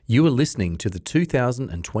You are listening to the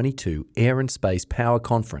 2022 Air and Space Power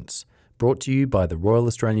Conference, brought to you by the Royal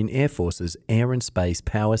Australian Air Force's Air and Space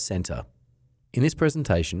Power Centre. In this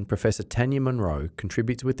presentation, Professor Tanya Monro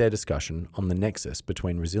contributes with their discussion on the nexus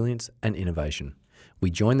between resilience and innovation.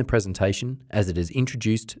 We join the presentation as it is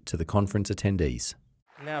introduced to the conference attendees.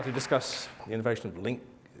 Now to discuss the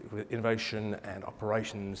innovation and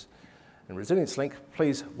operations and resilience link,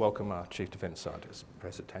 please welcome our Chief Defence Scientist,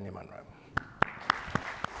 Professor Tanya Monro.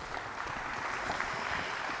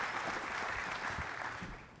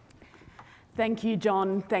 Thank you,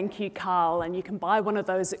 John. Thank you, Carl. And you can buy one of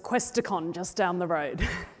those at Questacon just down the road.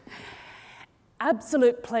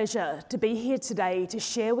 Absolute pleasure to be here today to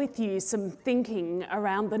share with you some thinking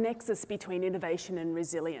around the nexus between innovation and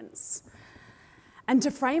resilience. And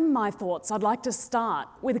to frame my thoughts, I'd like to start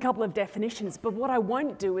with a couple of definitions, but what I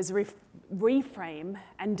won't do is reframe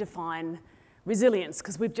and define resilience,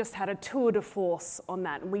 because we've just had a tour de force on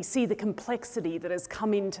that, and we see the complexity that has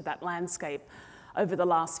come into that landscape over the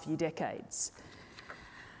last few decades.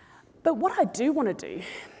 But what I do want to do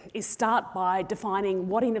is start by defining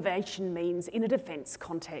what innovation means in a defence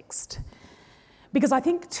context. Because I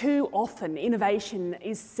think too often innovation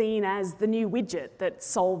is seen as the new widget that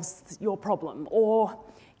solves your problem, or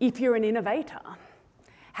if you're an innovator,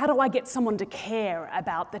 how do I get someone to care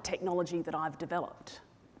about the technology that I've developed?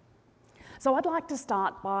 So I'd like to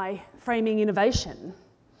start by framing innovation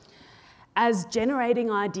as generating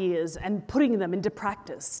ideas and putting them into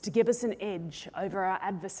practice to give us an edge over our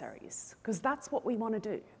adversaries, because that's what we want to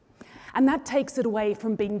do. And that takes it away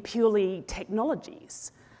from being purely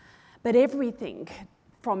technologies, but everything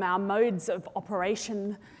from our modes of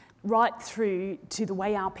operation right through to the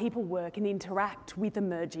way our people work and interact with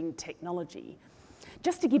emerging technology.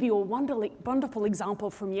 Just to give you a wonderful example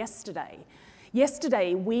from yesterday.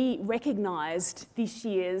 Yesterday, we recognised this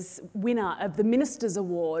year's winner of the Minister's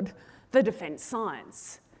Award for Defence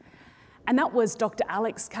Science. And that was Dr.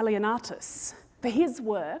 Alex Kalianatis for his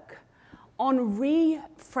work on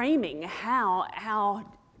reframing how our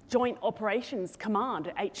Joint Operations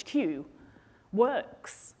Command, HQ,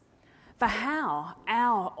 works. For how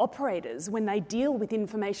our operators, when they deal with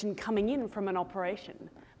information coming in from an operation,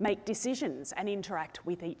 make decisions and interact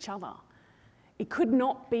with each other. It could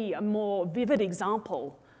not be a more vivid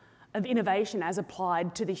example of innovation as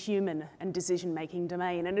applied to the human and decision-making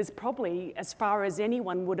domain, and is probably as far as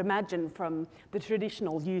anyone would imagine from the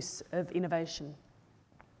traditional use of innovation.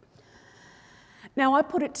 Now, I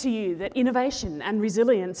put it to you that innovation and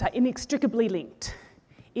resilience are inextricably linked.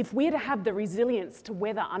 If we're to have the resilience to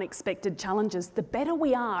weather unexpected challenges, the better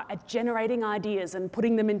we are at generating ideas and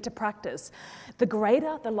putting them into practice, the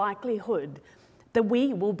greater the likelihood that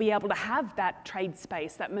we will be able to have that trade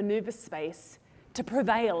space, that manoeuvre space, to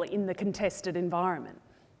prevail in the contested environment.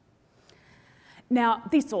 Now,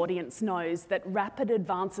 this audience knows that rapid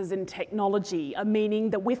advances in technology are meaning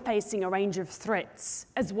that we're facing a range of threats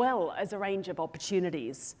as well as a range of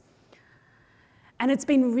opportunities. And it's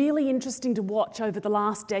been really interesting to watch over the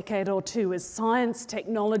last decade or two as science,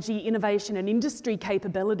 technology, innovation and industry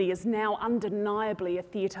capability is now undeniably a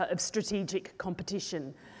theatre of strategic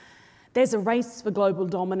competition. There's a race for global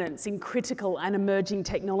dominance in critical and emerging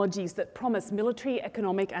technologies that promise military,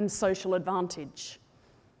 economic and social advantage.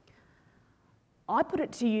 I put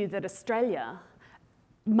it to you that Australia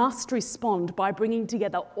must respond by bringing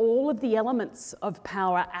together all of the elements of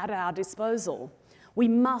power at our disposal. We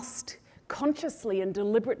must consciously and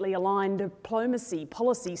deliberately align diplomacy,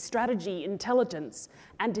 policy, strategy, intelligence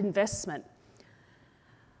and investment,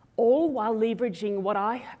 all while leveraging what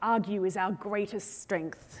I argue is our greatest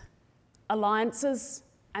strength: alliances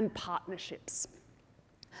and partnerships.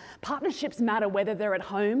 Partnerships matter whether they're at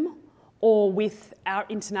home or with our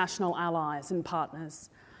international allies and partners.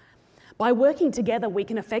 By working together, we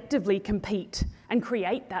can effectively compete and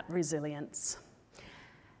create that resilience.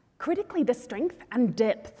 Critically, the strength and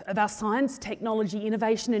depth of our science, technology,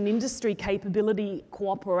 innovation and industry capability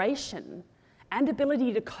cooperation and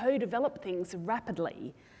ability to co-develop things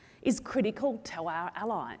rapidly is critical to our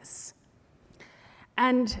allies.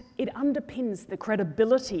 And it underpins the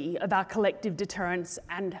credibility of our collective deterrence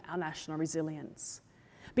and our national resilience.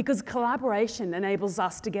 Because collaboration enables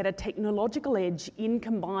us to get a technological edge in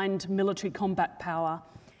combined military combat power.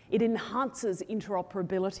 It enhances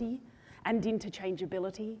interoperability and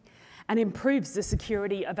interchangeability and improves the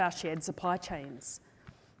security of our shared supply chains.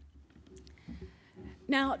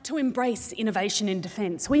 Now, to embrace innovation in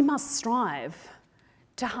defence, we must strive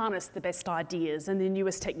to harness the best ideas and the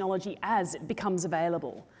newest technology as it becomes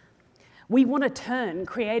available. We want to turn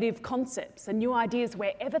creative concepts and new ideas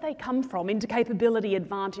wherever they come from into capability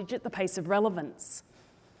advantage at the pace of relevance.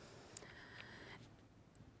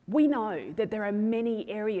 We know that there are many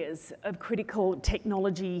areas of critical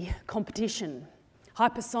technology competition: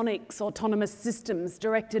 hypersonics, autonomous systems,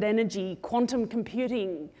 directed energy, quantum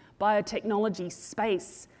computing, biotechnology,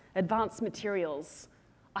 space, advanced materials.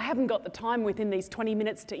 I haven't got the time within these 20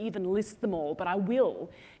 minutes to even list them all, but I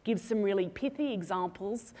will give some really pithy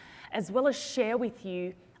examples, as well as share with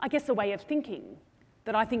you, I guess, a way of thinking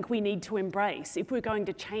that I think we need to embrace if we're going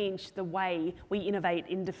to change the way we innovate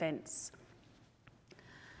in defence.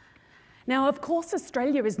 Now, of course,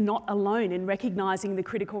 Australia is not alone in recognising the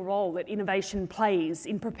critical role that innovation plays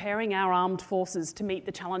in preparing our armed forces to meet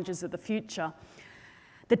the challenges of the future.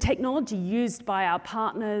 The technology used by our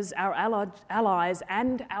partners, our allies,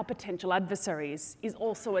 and our potential adversaries is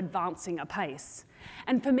also advancing apace.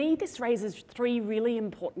 And for me, this raises three really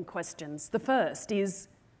important questions. The first is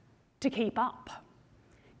to keep up.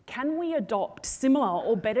 Can we adopt similar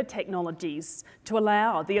or better technologies to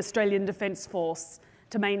allow the Australian Defence Force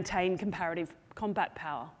to maintain comparative combat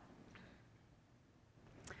power?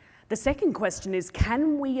 The second question is,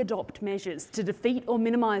 can we adopt measures to defeat or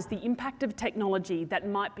minimise the impact of technology that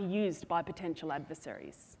might be used by potential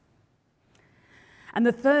adversaries? And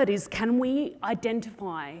the third is, can we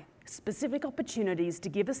identify specific opportunities to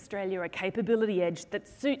give Australia a capability edge that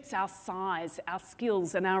suits our size, our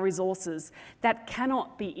skills and our resources that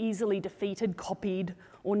cannot be easily defeated, copied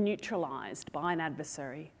or neutralised by an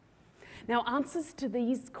adversary? Now, answers to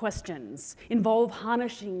these questions involve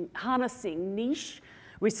harnessing niche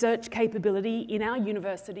research capability in our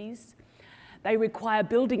universities. They require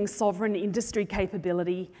building sovereign industry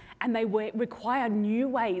capability, and they require new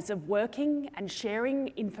ways of working and sharing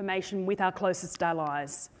information with our closest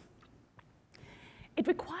allies. It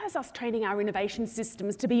requires us training our innovation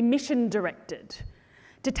systems to be mission-directed,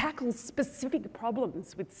 to tackle specific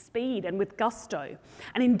problems with speed and with gusto,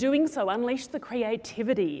 and in doing so, unleash the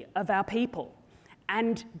creativity of our people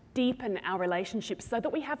and deepen our relationships so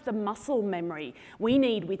that we have the muscle memory we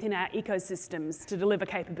need within our ecosystems to deliver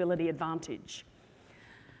capability advantage.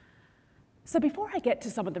 So before I get to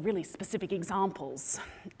some of the really specific examples,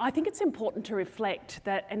 I think it's important to reflect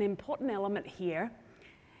that an important element here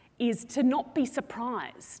is to not be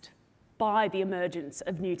surprised by the emergence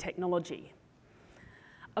of new technology.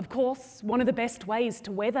 Of course, one of the best ways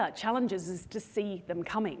to weather challenges is to see them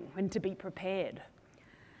coming and to be prepared.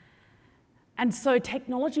 And so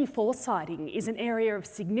technology foresighting is an area of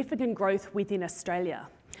significant growth within Australia.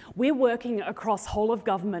 We're working across whole of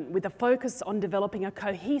government with a focus on developing a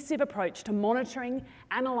cohesive approach to monitoring,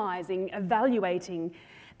 analysing, evaluating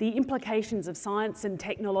the implications of science and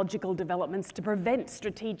technological developments to prevent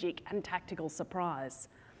strategic and tactical surprise.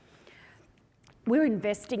 We're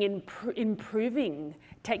investing in improving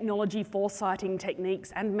technology foresighting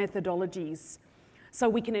techniques and methodologies so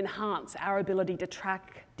we can enhance our ability to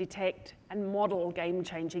track, detect, and model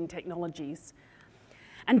game-changing technologies.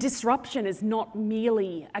 And disruption is not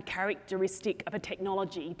merely a characteristic of a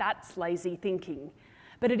technology, that's lazy thinking,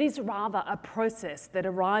 but it is rather a process that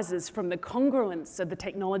arises from the congruence of the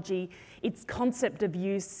technology, its concept of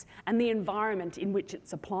use, and the environment in which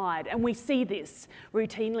it's applied. And we see this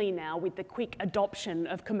routinely now with the quick adoption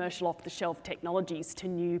of commercial off-the-shelf technologies to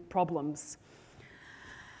new problems.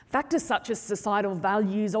 Factors such as societal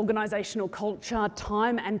values, organisational culture,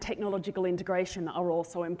 time and technological integration are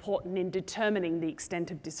also important in determining the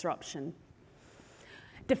extent of disruption.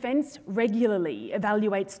 Defence regularly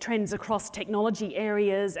evaluates trends across technology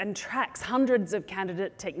areas and tracks hundreds of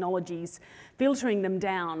candidate technologies, filtering them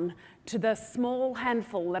down to the small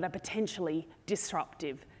handful that are potentially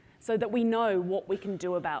disruptive so that we know what we can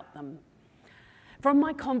do about them. From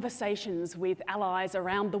my conversations with allies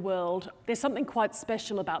around the world, there's something quite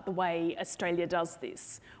special about the way Australia does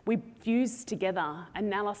this. We fuse together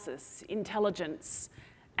analysis, intelligence,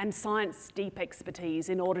 and science deep expertise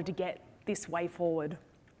in order to get this way forward.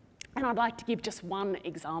 And I'd like to give just one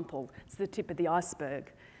example. It's the tip of the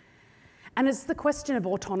iceberg. And it's the question of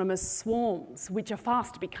autonomous swarms, which are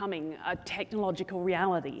fast becoming a technological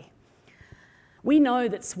reality. We know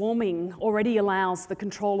that swarming already allows the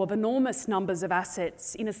control of enormous numbers of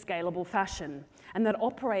assets in a scalable fashion, and that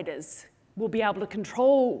operators will be able to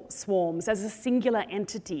control swarms as a singular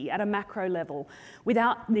entity at a macro level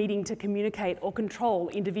without needing to communicate or control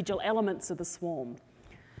individual elements of the swarm.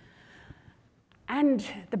 And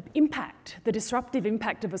the disruptive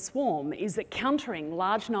impact of a swarm is that countering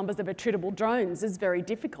large numbers of attritable drones is very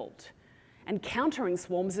difficult, and countering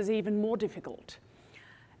swarms is even more difficult.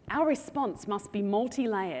 Our response must be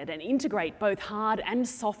multi-layered and integrate both hard and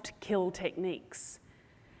soft kill techniques.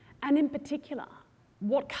 And in particular,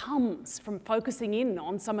 what comes from focusing in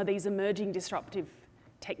on some of these emerging disruptive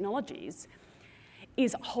technologies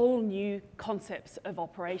is whole new concepts of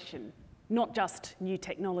operation, not just new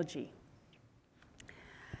technology.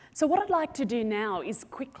 So what I'd like to do now is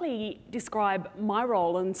quickly describe my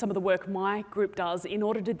role and some of the work my group does in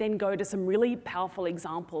order to then go to some really powerful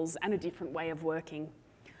examples and a different way of working.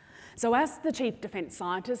 So as the Chief Defence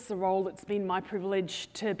Scientist, the role that's been my privilege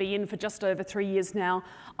to be in for just over 3 years now,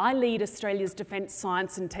 I lead Australia's Defence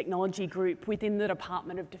Science and Technology Group within the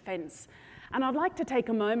Department of Defence. And I'd like to take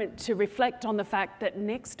a moment to reflect on the fact that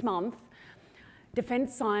next month,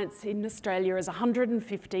 defence science in Australia is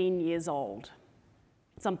 115 years old.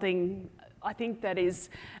 Something I think that is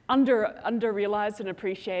under-realised and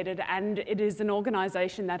appreciated, and it is an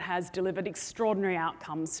organisation that has delivered extraordinary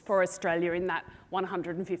outcomes for Australia in that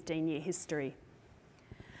 115-year history.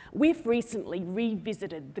 We've recently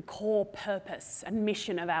revisited the core purpose and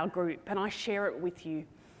mission of our group, and I share it with you.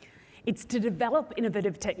 It's to develop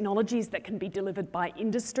innovative technologies that can be delivered by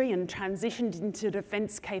industry and transitioned into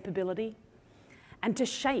defence capability, and to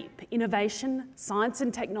shape innovation, science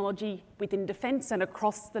and technology within defence and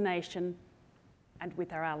across the nation and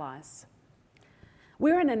with our allies.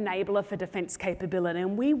 We're an enabler for defence capability,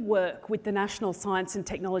 and we work with the National Science and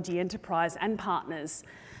Technology Enterprise and partners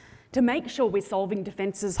to make sure we're solving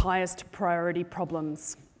defence's highest priority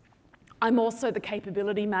problems. I'm also the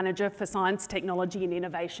capability manager for science, technology and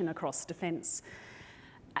innovation across defence.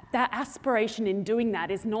 That aspiration in doing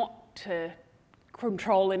that is not to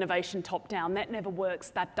control innovation top-down. That never works.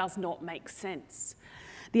 That does not make sense.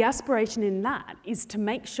 The aspiration in that is to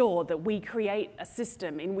make sure that we create a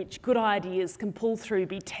system in which good ideas can pull through,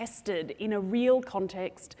 be tested in a real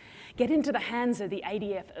context, get into the hands of the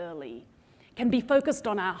ADF early, can be focused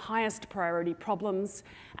on our highest priority problems,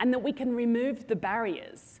 and that we can remove the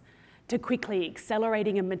barriers to quickly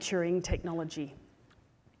accelerating and maturing technology.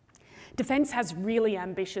 Defence has really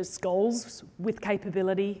ambitious goals with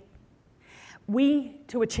capability. We,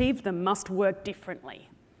 to achieve them, must work differently.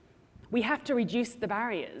 We have to reduce the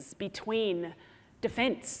barriers between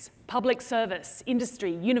defence, public service,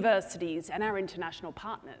 industry, universities, and our international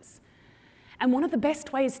partners. And one of the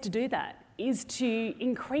best ways to do that is to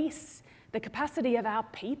increase the capacity of our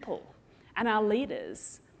people and our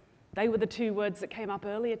leaders. They were the two words that came up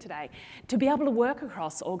earlier today, to be able to work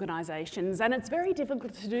across organisations. And it's very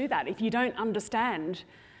difficult to do that if you don't understand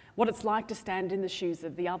what it's like to stand in the shoes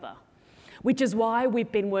of the other, which is why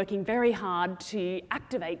we've been working very hard to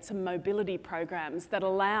activate some mobility programs that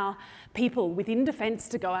allow people within defence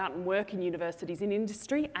to go out and work in universities in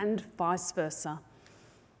industry and vice versa.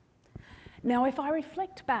 Now, if I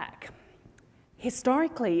reflect back,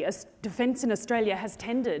 historically, defence in Australia has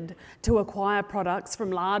tended to acquire products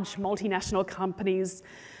from large multinational companies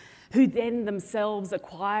who then themselves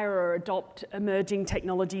acquire or adopt emerging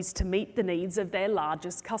technologies to meet the needs of their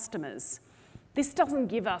largest customers. This doesn't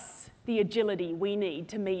give us the agility we need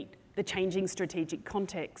to meet the changing strategic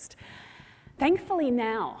context. Thankfully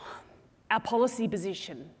now, our policy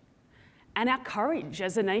position and our courage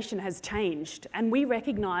as a nation has changed, and we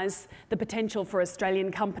recognise the potential for Australian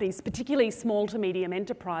companies, particularly small to medium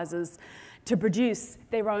enterprises, to produce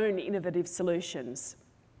their own innovative solutions.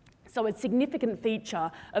 So a significant feature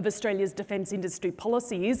of Australia's defence industry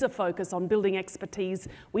policy is a focus on building expertise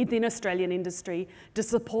within Australian industry to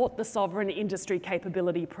support the sovereign industry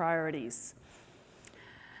capability priorities.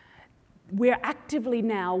 We're actively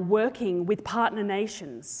now working with partner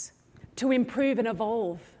nations to improve and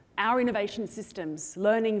evolve our innovation systems,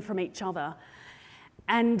 learning from each other.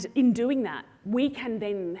 And in doing that, we can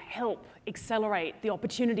then help accelerate the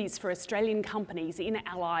opportunities for Australian companies in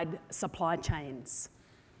allied supply chains.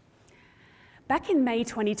 Back in May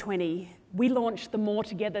 2020, we launched the More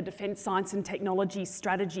Together Defence Science and Technology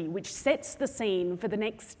Strategy, which sets the scene for the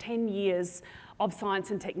next 10 years of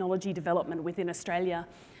science and technology development within Australia.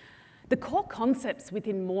 The core concepts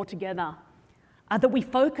within More Together are that we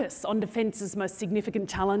focus on defence's most significant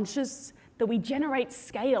challenges, that we generate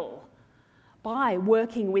scale by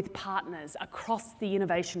working with partners across the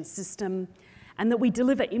innovation system, and that we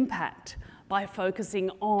deliver impact by focusing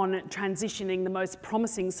on transitioning the most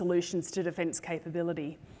promising solutions to defence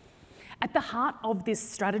capability. At the heart of this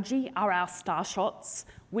strategy are our star shots,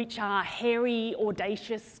 which are hairy,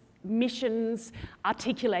 audacious missions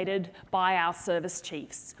articulated by our service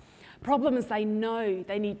chiefs. Problems they know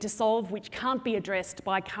they need to solve which can't be addressed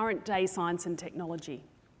by current day science and technology.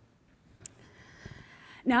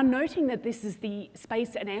 Now, noting that this is the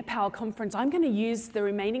Space and Air Power Conference, I'm going to use the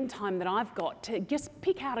remaining time that I've got to just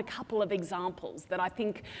pick out a couple of examples that I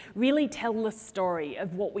think really tell the story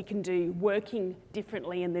of what we can do working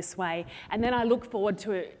differently in this way. And then I look forward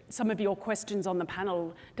to some of your questions on the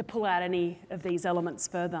panel to pull out any of these elements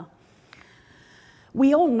further.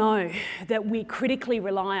 We all know that we're critically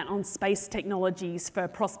reliant on space technologies for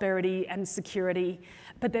prosperity and security,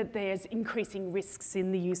 but that there's increasing risks in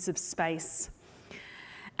the use of space.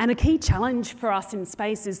 And a key challenge for us in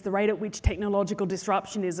space is the rate at which technological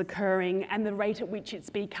disruption is occurring and the rate at which it's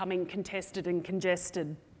becoming contested and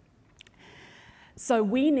congested. So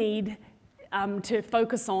we need to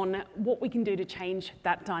focus on what we can do to change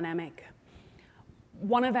that dynamic.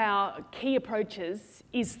 One of our key approaches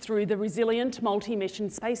is through the Resilient Multi-Mission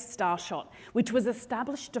Space Starshot, which was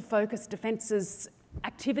established to focus Defence's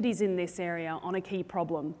activities in this area on a key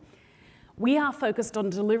problem. We are focused on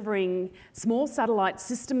delivering small satellite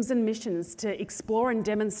systems and missions to explore and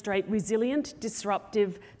demonstrate resilient,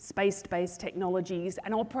 disruptive, space-based technologies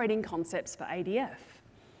and operating concepts for ADF.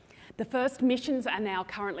 The first missions are now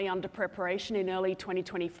currently under preparation in early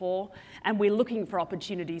 2024, and we're looking for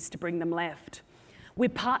opportunities to bring them left. We're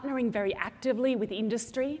partnering very actively with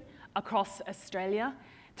industry across Australia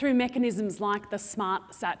through mechanisms like the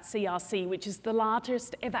SmartSat CRC, which is the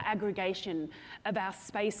largest ever aggregation of our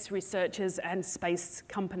space researchers and space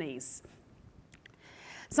companies.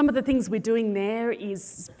 Some of the things we're doing there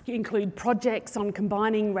include projects on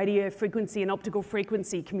combining radio frequency and optical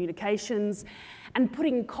frequency communications and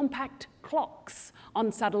putting compact clocks on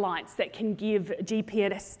satellites that can give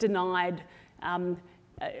GPS-denied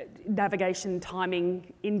navigation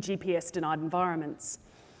timing in GPS-denied environments.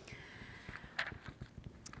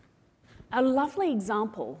 A lovely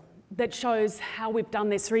example that shows how we've done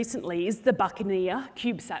this recently is the Buccaneer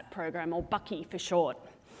CubeSat program, or Bucky for short.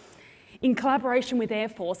 In collaboration with Air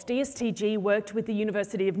Force, DSTG worked with the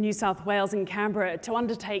University of New South Wales in Canberra to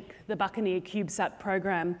undertake the Buccaneer CubeSat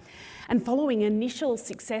program. And following initial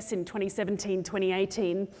success in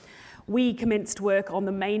 2017-2018, we commenced work on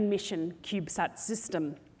the main mission CubeSat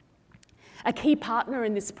system. A key partner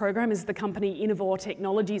in this program is the company Innovore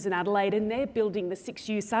Technologies in Adelaide, and they're building the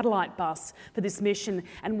 6U satellite bus for this mission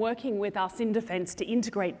and working with us in Defence to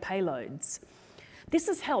integrate payloads. This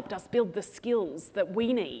has helped us build the skills that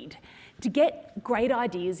we need to get great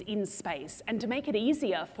ideas in space and to make it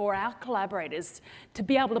easier for our collaborators to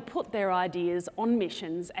be able to put their ideas on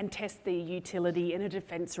missions and test their utility in a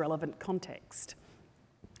defence-relevant context.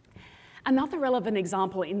 Another relevant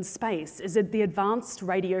example in space is the Advanced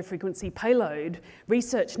Radio Frequency Payload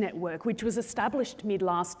Research Network, which was established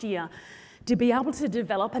mid-last year to be able to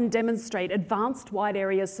develop and demonstrate advanced wide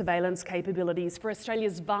area surveillance capabilities for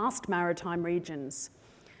Australia's vast maritime regions.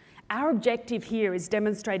 Our objective here is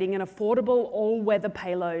demonstrating an affordable all-weather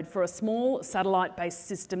payload for a small satellite-based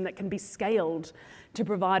system that can be scaled to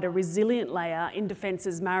provide a resilient layer in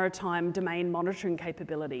Defence's maritime domain monitoring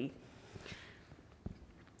capability.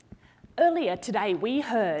 Earlier today, we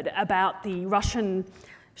heard about the Russian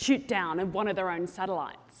shoot-down of one of their own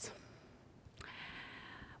satellites.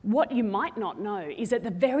 What you might not know is at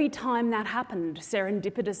the very time that happened,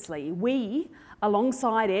 serendipitously, we,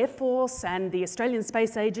 alongside Air Force and the Australian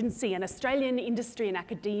Space Agency and Australian industry and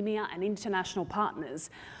academia and international partners,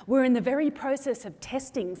 were in the very process of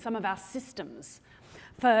testing some of our systems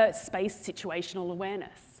for space situational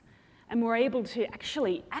awareness. And we're able to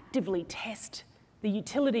actually actively test the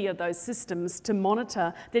utility of those systems to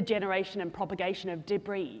monitor the generation and propagation of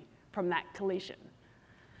debris from that collision.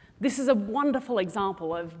 This is a wonderful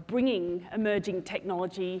example of bringing emerging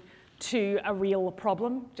technology to a real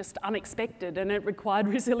problem, just unexpected, and it required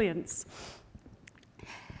resilience.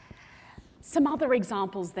 Some other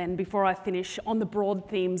examples then, before I finish, on the broad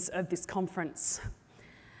themes of this conference.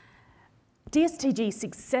 DSTG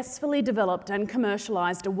successfully developed and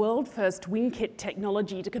commercialised a world-first wing kit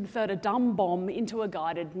technology to convert a dumb bomb into a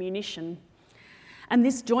guided munition. And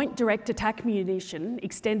this joint direct attack munition,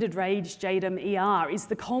 extended range JDAM ER, is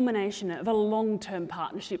the culmination of a long-term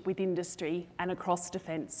partnership with industry and across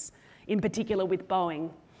defence, in particular with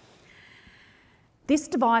Boeing. This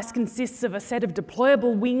device consists of a set of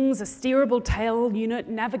deployable wings, a steerable tail unit,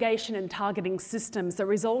 navigation and targeting systems that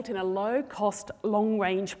result in a low-cost,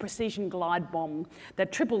 long-range precision glide bomb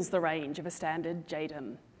that triples the range of a standard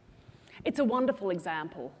JDAM. It's a wonderful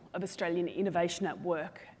example of Australian innovation at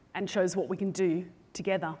work and shows what we can do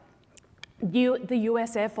together. The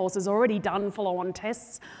US Air Force has already done follow-on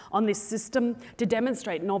tests on this system to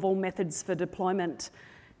demonstrate novel methods for deployment.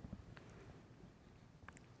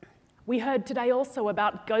 We heard today also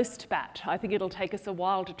about Ghost Bat. I think it'll take us a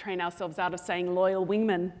while to train ourselves out of saying loyal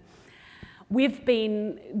wingman. We've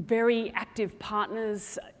been very active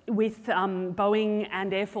partners with Boeing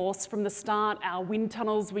and Air Force from the start. Our wind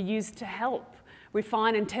tunnels were used to help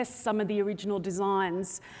refine and test some of the original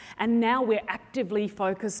designs. And now we're actively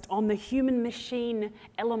focused on the human-machine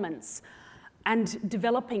elements and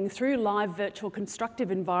developing through live virtual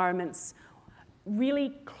constructive environments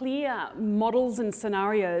really clear models and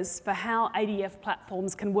scenarios for how ADF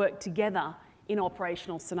platforms can work together in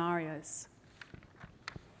operational scenarios.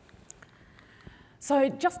 So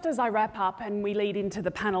just as I wrap up and we lead into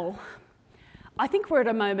the panel, I think we're at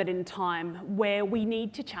a moment in time where we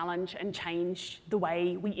need to challenge and change the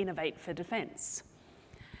way we innovate for defence.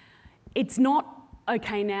 It's not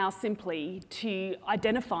okay now simply to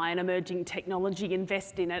identify an emerging technology,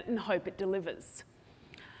 invest in it and hope it delivers.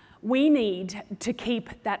 We need to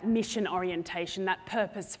keep that mission orientation, that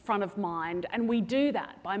purpose front of mind, and we do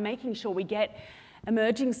that by making sure we get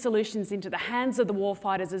emerging solutions into the hands of the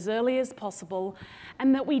warfighters as early as possible,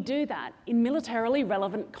 and that we do that in militarily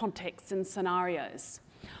relevant contexts and scenarios.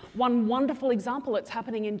 One wonderful example that's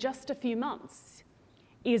happening in just a few months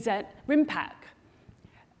is at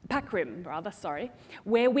PACRIM,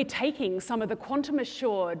 where we're taking some of the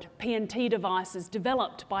quantum-assured PNT devices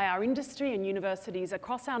developed by our industry and universities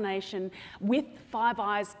across our nation with Five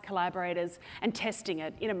Eyes collaborators and testing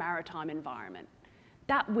it in a maritime environment.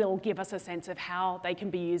 That will give us a sense of how they can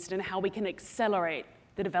be used and how we can accelerate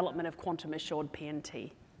the development of quantum-assured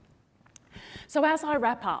PNT. So as I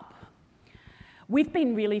wrap up, we've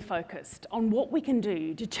been really focused on what we can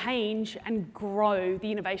do to change and grow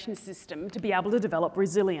the innovation system to be able to develop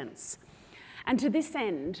resilience. And to this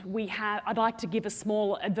end, I'd like to give a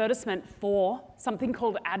small advertisement for something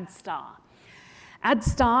called ADSTAR.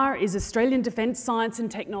 ADSTAR is Australian Defence Science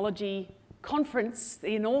and Technology Conference,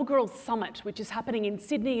 the inaugural summit, which is happening in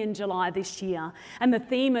Sydney in July this year. And the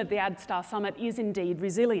theme of the ADSTAR summit is indeed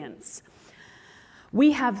resilience.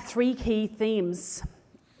 We have 3 key themes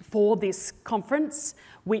for this conference,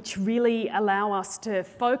 which really allow us to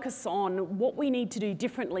focus on what we need to do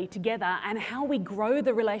differently together and how we grow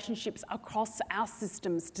the relationships across our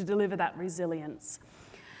systems to deliver that resilience.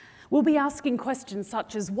 We'll be asking questions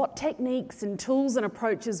such as what techniques and tools and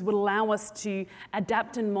approaches will allow us to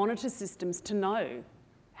adapt and monitor systems to know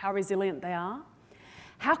how resilient they are?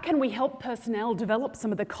 How can we help personnel develop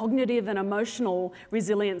some of the cognitive and emotional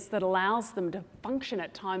resilience that allows them to function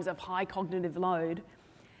at times of high cognitive load?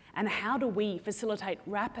 And how do we facilitate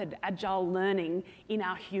rapid, agile learning in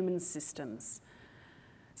our human systems?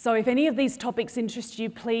 So if any of these topics interest you,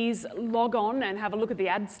 please log on and have a look at the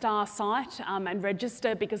ADSTAR site and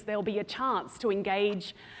register, because there'll be a chance to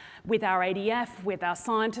engage with our ADF, with our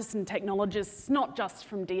scientists and technologists, not just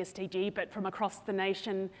from DSTG, but from across the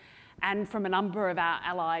nation and from a number of our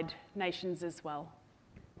allied nations as well.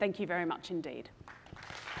 Thank you very much indeed.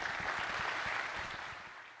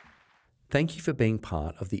 Thank you for being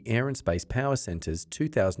part of the Air and Space Power Centre's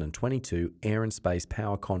 2022 Air and Space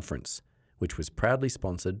Power Conference, which was proudly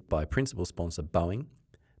sponsored by principal sponsor Boeing,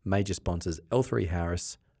 major sponsors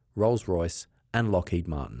L3Harris, Rolls-Royce and Lockheed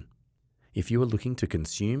Martin. If you are looking to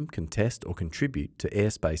consume, contest or contribute to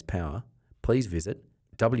airspace power, please visit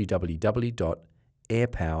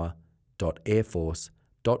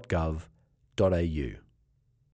www.airpower.airforce.gov.au.